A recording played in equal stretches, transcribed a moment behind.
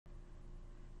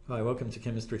Hi, welcome to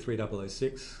Chemistry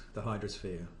 3006, the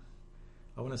hydrosphere.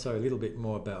 I want to say a little bit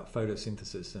more about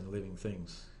photosynthesis and living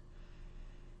things.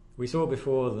 We saw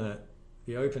before that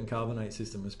the open carbonate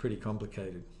system was pretty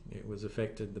complicated. It was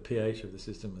affected, the pH of the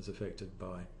system was affected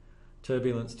by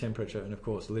turbulence, temperature, and of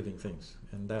course living things.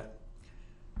 And that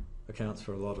accounts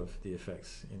for a lot of the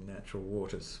effects in natural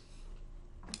waters.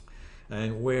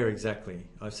 And where exactly?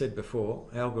 I've said before,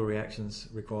 algal reactions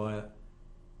require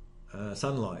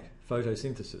sunlight.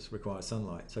 Photosynthesis requires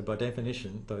sunlight. So by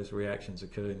definition, those reactions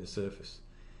occur in the surface.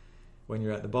 When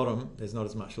you're at the bottom, there's not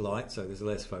as much light, so there's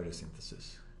less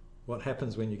photosynthesis. What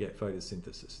happens when you get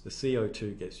photosynthesis? The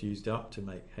CO2 gets used up to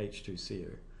make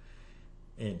H2CO,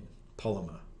 N,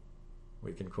 polymer.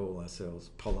 We can call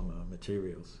ourselves polymer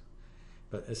materials,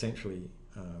 but essentially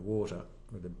water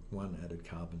with one added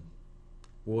carbon.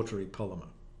 Watery polymer.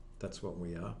 That's what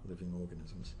we are, living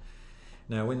organisms.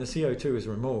 Now, when the CO2 is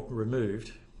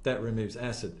removed, that removes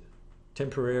acid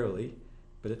temporarily,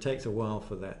 but it takes a while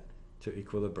for that to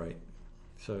equilibrate.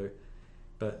 So,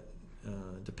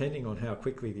 depending on how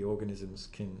quickly the organisms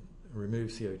can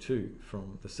remove CO2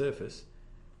 from the surface,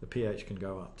 the pH can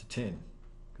go up to 10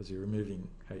 because you're removing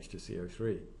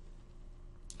H2CO3.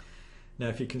 Now,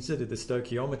 if you consider the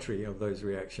stoichiometry of those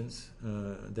reactions,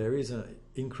 there is an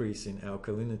increase in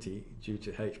alkalinity due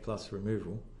to H plus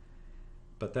removal,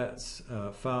 but that's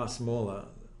far smaller.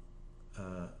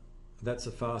 That's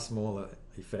a far smaller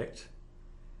effect,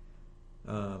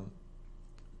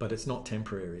 but it's not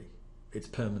temporary, it's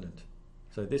permanent.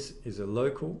 So this is a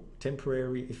local,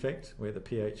 temporary effect where the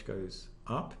pH goes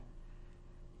up,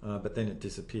 but then it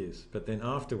disappears. But then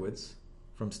afterwards,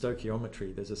 from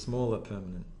stoichiometry, there's a smaller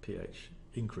permanent pH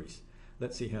increase.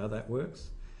 Let's see how that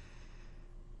works.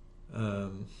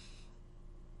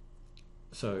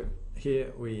 So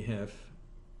here we have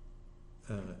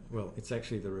well, it's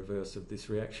actually the reverse of this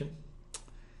reaction.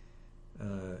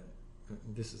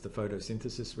 This is the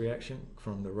photosynthesis reaction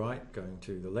from the right going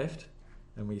to the left,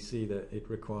 and we see that it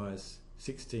requires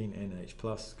 16 NH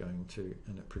plus going to,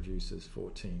 and it produces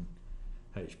 14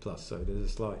 H plus. So there's a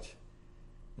slight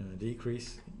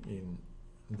decrease in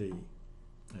the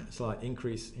slight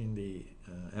increase in the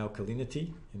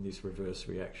alkalinity in this reverse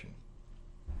reaction,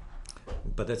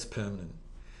 but that's permanent.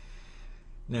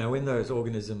 Now, when those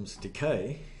organisms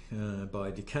decay,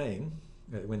 by decaying,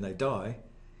 when they die,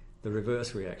 the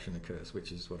reverse reaction occurs,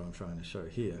 which is what I'm trying to show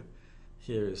here.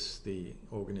 Here is the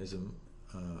organism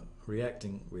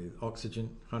reacting with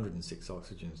oxygen, 106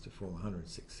 oxygens to form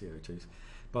 106 CO2s.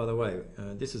 By the way,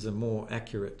 this is a more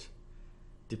accurate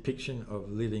depiction of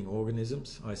living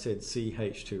organisms. I said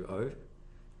CH2O.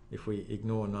 If we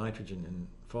ignore nitrogen and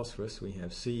phosphorus, we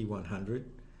have C100,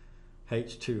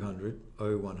 H200,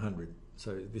 O100.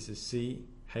 So this is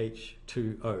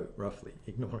CH2O, roughly,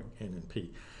 ignoring N and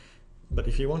P. But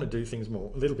if you want to do things a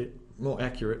little bit more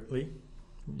accurately,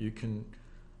 you can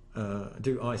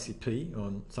do ICP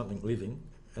on something living,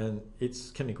 and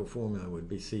its chemical formula would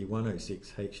be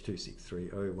C106,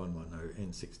 H263, O110,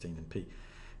 N16 and P.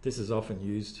 This is often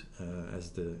used as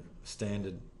the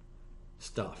standard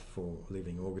stuff for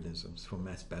living organisms, for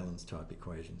mass balance type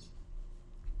equations.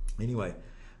 Anyway,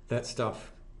 that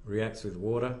stuff reacts with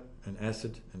water and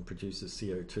acid and produces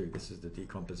CO2. This is the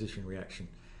decomposition reaction,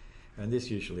 and this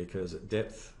usually occurs at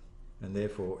depth, and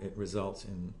therefore it results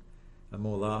in a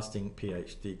more lasting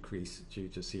pH decrease due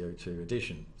to CO2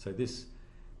 addition. So this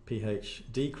pH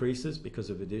decreases because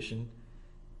of addition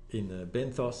in the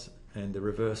benthos, and the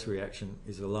reverse reaction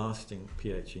is a lasting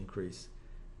pH increase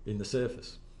in the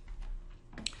surface.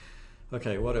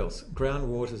 Okay, what else?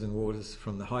 Groundwaters and waters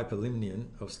from the hyperlimnion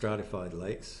of stratified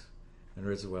lakes and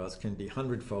reservoirs can be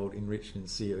 100-fold enriched in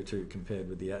CO2 compared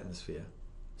with the atmosphere.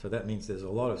 So that means there's a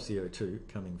lot of CO2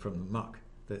 coming from the muck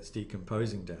that's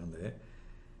decomposing down there,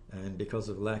 and because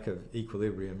of lack of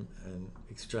equilibrium and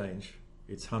exchange,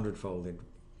 it's 100-fold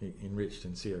enriched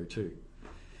in CO2,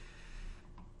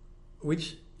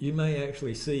 which you may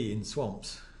actually see in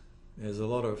swamps. There's a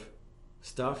lot of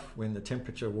stuff. When the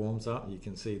temperature warms up, you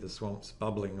can see the swamps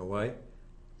bubbling away.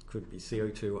 It could be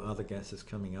CO2 or other gases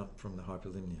coming up from the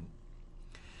hyperlimnion.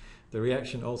 The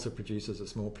reaction also produces a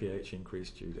small pH increase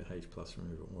due to H plus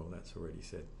removal. Well, that's already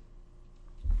said.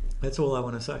 That's all I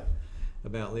want to say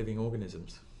about living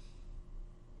organisms.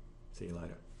 See you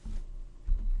later.